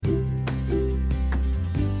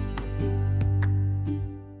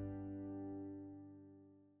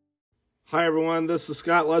Hi everyone, this is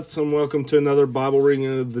Scott Lutz and welcome to another Bible reading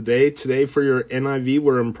of the day. Today for your NIV,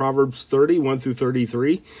 we're in Proverbs 30, 1 through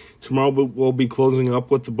 33. Tomorrow we'll be closing up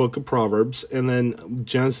with the book of Proverbs, and then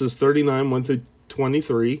Genesis 39, 1 through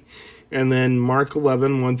 23, and then Mark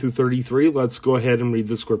 11, 1 through 33. Let's go ahead and read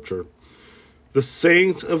the scripture. The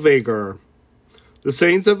sayings of Agar. The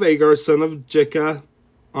sayings of Agar, son of Jekah,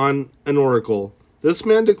 on an oracle. This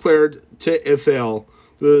man declared to Ithel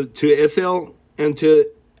and to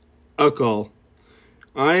Ukal,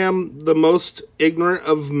 I am the most ignorant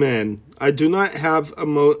of men. I do not have a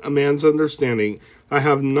man's understanding. I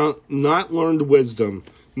have not learned wisdom,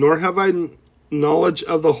 nor have I knowledge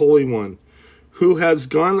of the Holy One, who has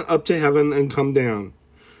gone up to heaven and come down,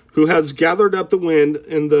 who has gathered up the wind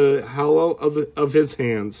in the hollow of his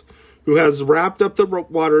hands, who has wrapped up the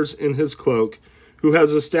waters in his cloak, who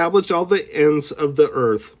has established all the ends of the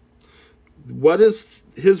earth. What is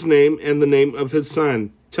his name and the name of his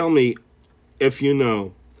son? Tell me, if you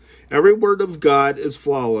know. Every word of God is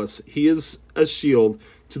flawless. He is a shield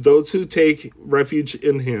to those who take refuge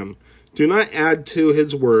in him. Do not add to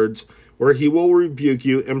his words, or he will rebuke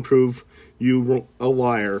you and prove you a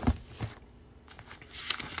liar.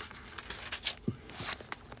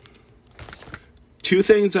 Two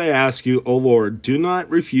things I ask you, O Lord. Do not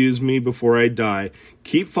refuse me before I die.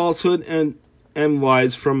 Keep falsehood and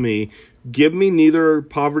lies from me. Give me neither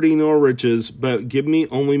poverty nor riches, but give me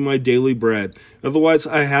only my daily bread. Otherwise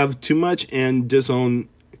I have too much and disown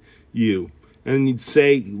you. And you'd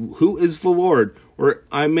say, who is the Lord? Or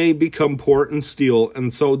I may become poor and steal,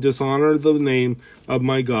 and so dishonor the name of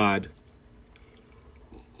my God.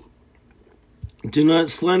 Do not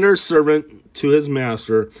slander a servant to his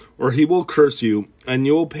master, or he will curse you, and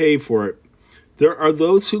you will pay for it. There are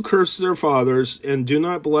those who curse their fathers, and do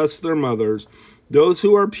not bless their mothers, those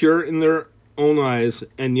who are pure in their own eyes,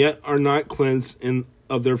 and yet are not cleansed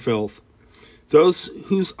of their filth. Those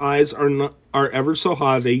whose eyes are ever so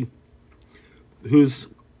haughty, whose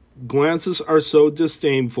glances are so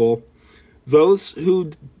disdainful, those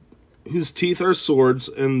whose teeth are swords,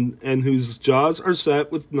 and whose jaws are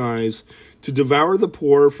set with knives, to devour the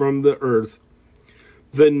poor from the earth,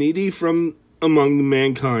 the needy from among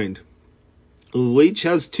mankind. The leech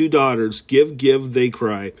has two daughters. Give, give, they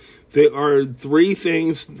cry. There are three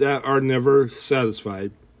things that are never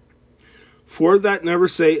satisfied. Four that never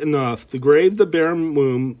say enough. The grave, the barren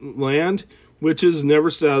womb, land which is never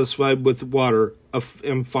satisfied with water,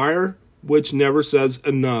 and fire which never says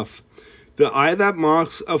enough. The eye that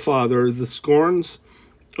mocks a father, the scorns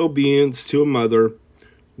obedience to a mother,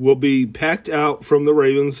 will be pecked out from the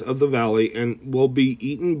ravens of the valley, and will be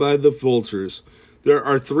eaten by the vultures. There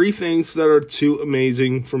are three things that are too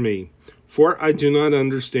amazing for me, for I do not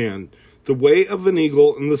understand. The way of an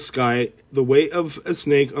eagle in the sky, the way of a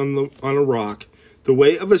snake on a rock, the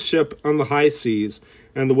way of a ship on the high seas,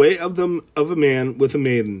 and the way of a man with a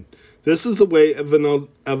maiden. This is the way of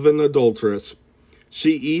an adulteress.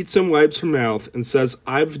 She eats and wipes her mouth, and says,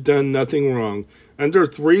 I've done nothing wrong. Under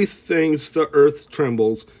three things the earth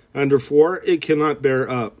trembles. Under four it cannot bear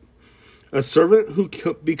up. A servant who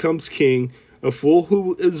becomes king, a fool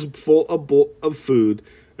who is full of food,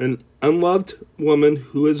 an unloved woman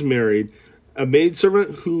who is married, a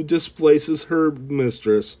maidservant who displaces her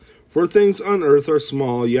mistress. For things on earth are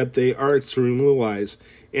small, yet they are extremely wise.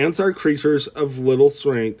 Ants are creatures of little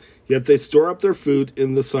strength, yet they store up their food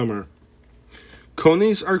in the summer.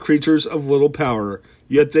 Conies are creatures of little power,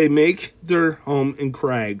 yet they make their home in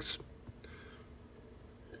crags.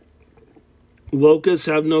 Locusts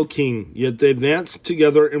have no king, yet they advance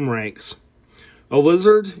together in ranks. A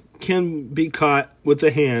lizard can be caught with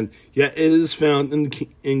the hand, yet it is found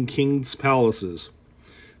in kings' palaces.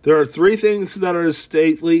 There are three things that are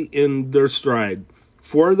stately in their stride,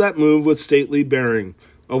 four that move with stately bearing.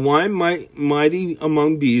 A lion mighty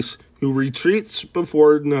among beasts, who retreats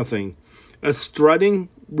before nothing. A strutting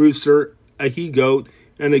rooster, a he-goat,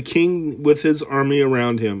 and a king with his army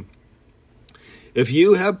around him. If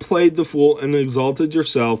you have played the fool and exalted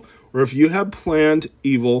yourself, or if you have planned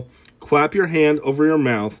evil, clap your hand over your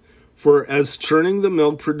mouth, for as churning the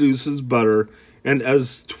milk produces butter, and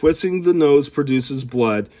as twisting the nose produces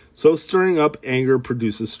blood, so stirring up anger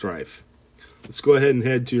produces strife. Let's go ahead and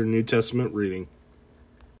head to your New Testament reading.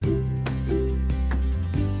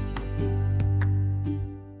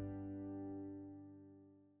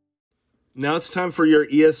 Now it's time for your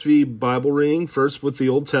ESV Bible reading, first with the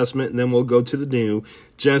Old Testament, and then we'll go to the New.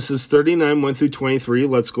 Genesis 39, 1 through 23.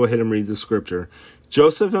 Let's go ahead and read the scripture.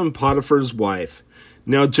 Joseph and Potiphar's wife.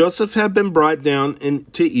 Now Joseph had been brought down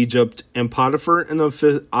into Egypt, and Potiphar, an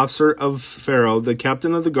officer of Pharaoh, the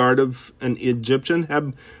captain of the guard of an Egyptian,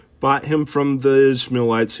 had bought him from the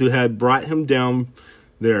Ishmaelites who had brought him down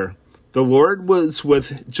there. The Lord was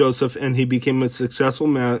with Joseph, and he became a successful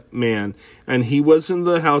man, and he was in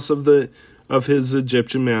the house of his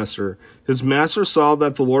Egyptian master. His master saw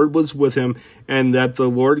that the Lord was with him, and that the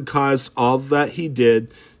Lord caused all that he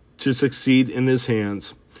did to succeed in his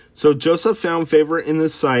hands. So Joseph found favor in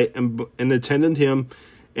his sight and attended him,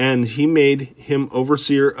 and he made him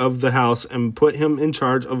overseer of the house and put him in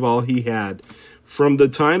charge of all he had. From the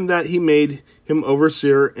time that he made him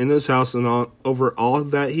overseer in his house and over all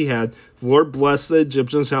that he had, the Lord blessed the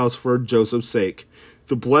Egyptian's house for Joseph's sake.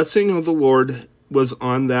 The blessing of the Lord was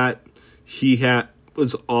on that he had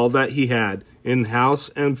was all that he had in house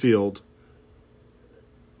and field.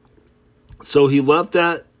 So he left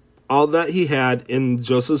that all that he had in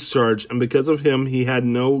Joseph's charge, and because of him he had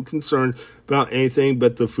no concern about anything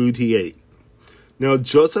but the food he ate. Now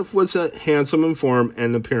Joseph was handsome in form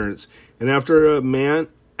and appearance, and after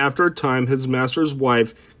a time his master's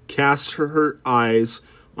wife cast her eyes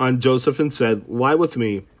on Joseph and said, "Lie with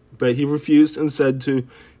me." But he refused and said to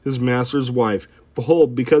his master's wife,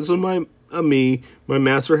 "Behold, because of me, my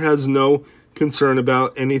master has no concern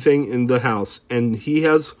about anything in the house, and he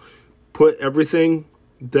has put everything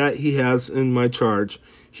that he has in my charge.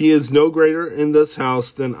 He is no greater in this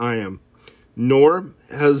house than I am, nor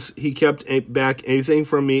has he kept back anything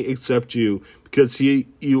from me except you, because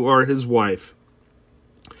you are his wife.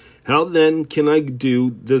 How then can I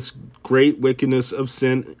do this great wickedness of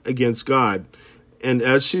sin against God?" And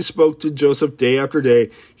as she spoke to Joseph day after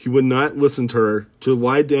day, he would not listen to her, to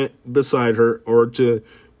lie beside her, or to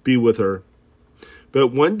be with her. But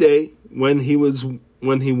one day, when he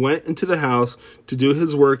went into the house to do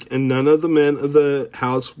his work, and none of the men of the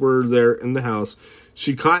house were there in the house,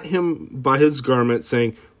 she caught him by his garment,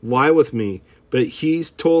 saying, "Lie with me." But he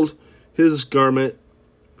left his garment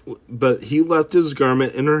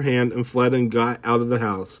in her hand and fled and got out of the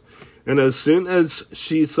house. And as soon as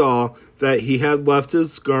she saw that he had left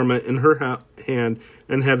his garment in her hand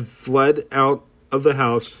and had fled out of the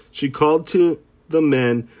house, she called to the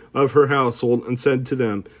men of her household and said to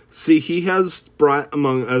them, "See, he has brought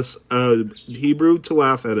among us a Hebrew to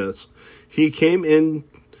laugh at us. He came in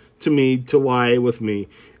to me to lie with me,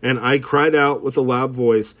 and I cried out with a loud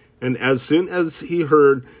voice. And as soon as he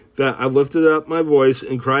heard that I lifted up my voice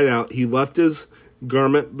and cried out, he left his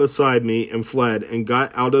garment beside me and fled and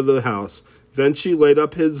got out of the house. Then she laid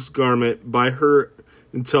up his garment by her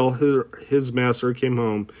until his master came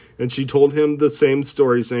home. And she told him the same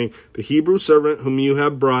story, saying, "The Hebrew servant whom you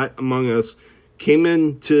have brought among us came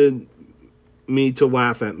in to me to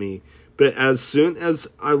laugh at me. But as soon as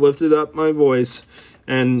I lifted up my voice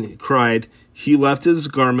and cried, he left his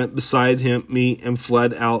garment beside me and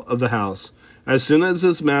fled out of the house." As soon as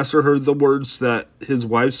his master heard the words that his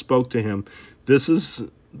wife spoke to him, "This is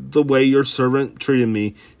the way your servant treated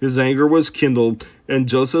me," his anger was kindled, and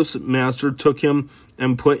Joseph's master took him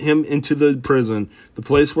and put him into the prison, the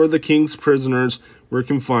place where the king's prisoners were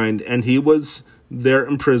confined, and he was there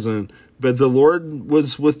in prison. But the Lord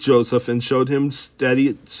was with Joseph and showed him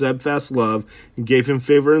steadfast love and gave him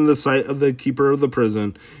favor in the sight of the keeper of the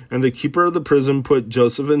prison. And the keeper of the prison put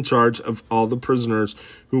Joseph in charge of all the prisoners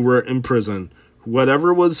who were in prison.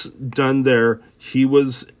 Whatever was done there, he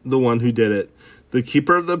was the one who did it. The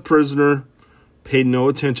keeper of the prisoner paid no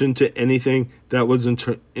attention to anything that was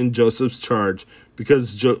in Joseph's charge,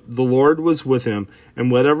 because the Lord was with him,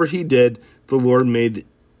 and whatever he did, the Lord made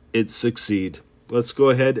it succeed. Let's go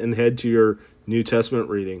ahead and head to your New Testament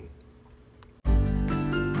reading.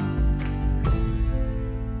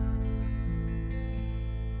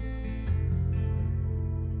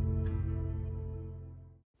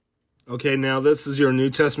 Okay, now this is your New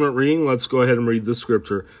Testament reading. Let's go ahead and read the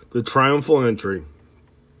scripture. The triumphal entry.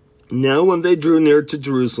 Now when they drew near to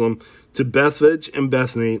Jerusalem, to Bethphage and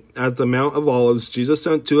Bethany, at the Mount of Olives, Jesus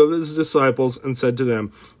sent two of his disciples and said to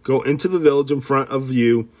them, "Go into the village in front of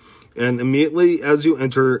you, and immediately as you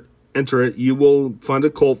enter it, you will find a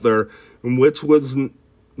colt there, on which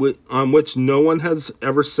no one has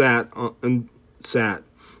ever sat, and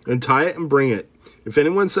tie it and bring it. If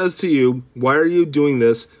anyone says to you, 'Why are you doing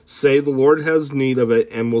this?' say, 'The Lord has need of it,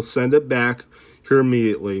 and will send it back here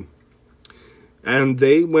immediately.'" And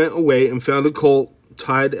they went away and found a colt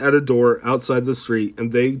tied at a door outside the street,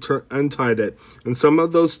 and they untied it. And some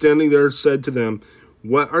of those standing there said to them,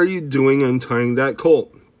 "What are you doing untying that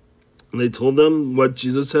colt?" And they told them what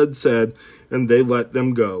Jesus had said, and they let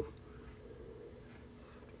them go.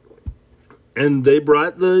 And they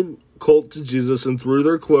brought the colt to Jesus and threw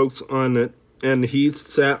their cloaks on it, and he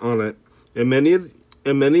sat on it. And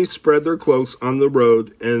many spread their cloaks on the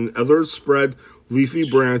road, and others spread leafy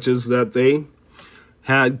branches that they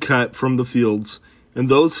had cut from the fields, and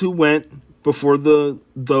those who went before and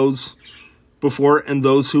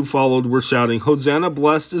those who followed were shouting, Hosanna,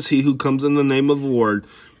 blessed is he who comes in the name of the Lord.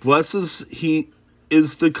 Blessed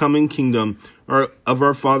is the coming kingdom of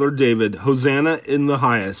our father David. Hosanna in the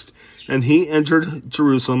highest. And he entered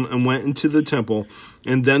Jerusalem and went into the temple,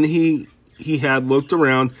 and then he had looked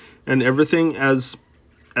around, and everything as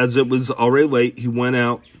it was already late, he went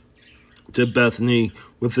out to Bethany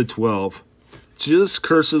with the 12. Jesus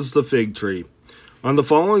curses the fig tree. On the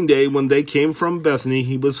following day, when they came from Bethany,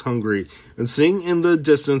 he was hungry, and seeing in the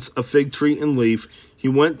distance a fig tree in leaf, he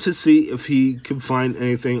went to see if he could find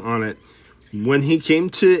anything on it. When he came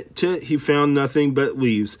to it, he found nothing but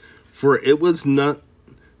leaves, for it was not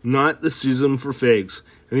the season for figs.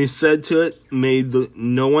 And he said to it, May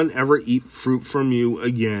no one ever eat fruit from you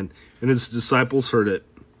again. And his disciples heard it.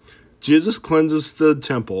 Jesus cleanses the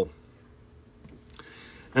temple.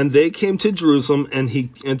 And they came to Jerusalem, and he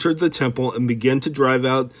entered the temple and began to drive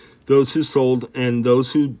out those who sold and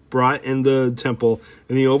those who brought in the temple.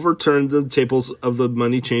 And he overturned the tables of the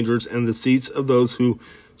money changers and the seats of those who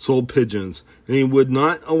sold pigeons. And he would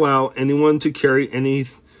not allow anyone to carry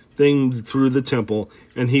anything through the temple.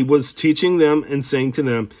 And he was teaching them and saying to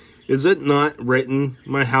them, Is it not written,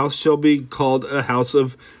 My house shall be called a house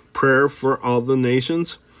of prayer for all the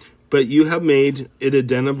nations? But you have made it a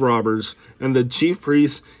den of robbers. And the chief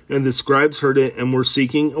priests and the scribes heard it and were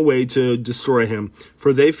seeking a way to destroy him,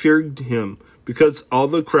 for they feared him, because all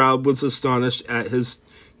the crowd was astonished at his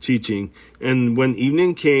teaching. And when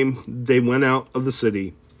evening came, they went out of the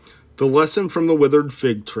city. The lesson from the withered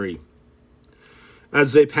fig tree.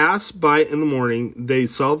 As they passed by in the morning, they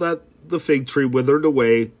saw that the fig tree withered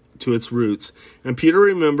away to its roots. And Peter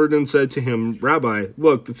remembered and said to him, Rabbi,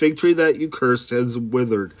 look, the fig tree that you cursed has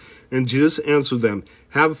withered. And Jesus answered them,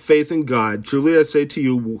 Have faith in God. Truly I say to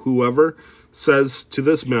you, whoever says to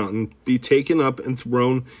this mountain, Be taken up and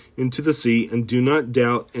thrown into the sea, and do not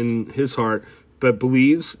doubt in his heart, but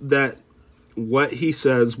believes that what he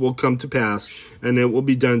says will come to pass, and it will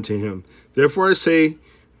be done to him. Therefore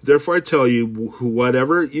I tell you,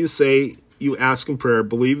 whatever you say, you ask in prayer,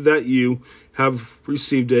 believe that you have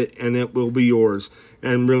received it, and it will be yours.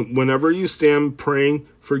 And whenever you stand praying,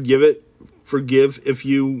 forgive if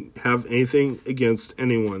you have anything against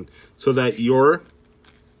anyone, so that your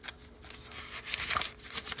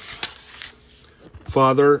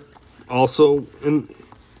Father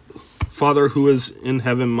who is in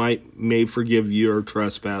heaven may forgive your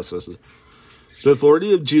trespasses. The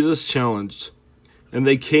authority of Jesus challenged. And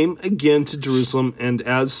they came again to Jerusalem, and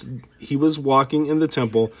as he was walking in the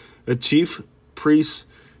temple, the chief priests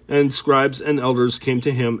and scribes and elders came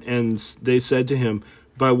to him, and they said to him,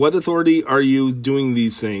 By what authority are you doing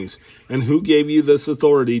these things? And who gave you this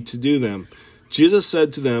authority to do them? Jesus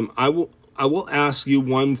said to them, I will ask you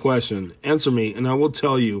one question. Answer me, and I will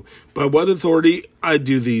tell you, by what authority I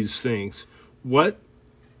do these things. What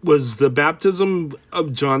was the baptism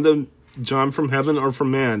of John from heaven or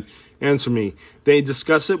from man? Answer me. They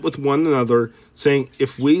discuss it with one another, saying,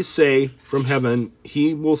 If we say from heaven,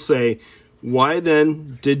 he will say, Why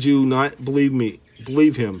then did you not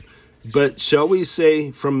believe him? But shall we say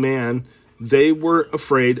from man? They were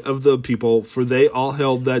afraid of the people, for they all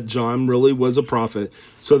held that John really was a prophet.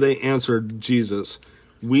 So they answered Jesus,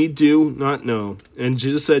 We do not know. And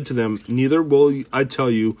Jesus said to them, Neither will I tell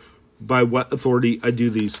you by what authority I do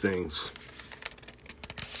these things.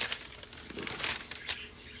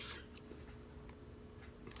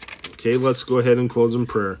 Okay, let's go ahead and close in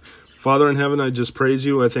prayer. Father in heaven, I just praise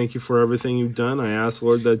you. I thank you for everything you've done. I ask,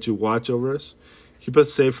 Lord, that you watch over us. Keep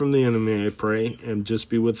us safe from the enemy, I pray, and just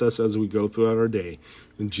be with us as we go throughout our day.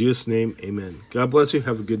 In Jesus' name, amen. God bless you.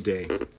 Have a good day.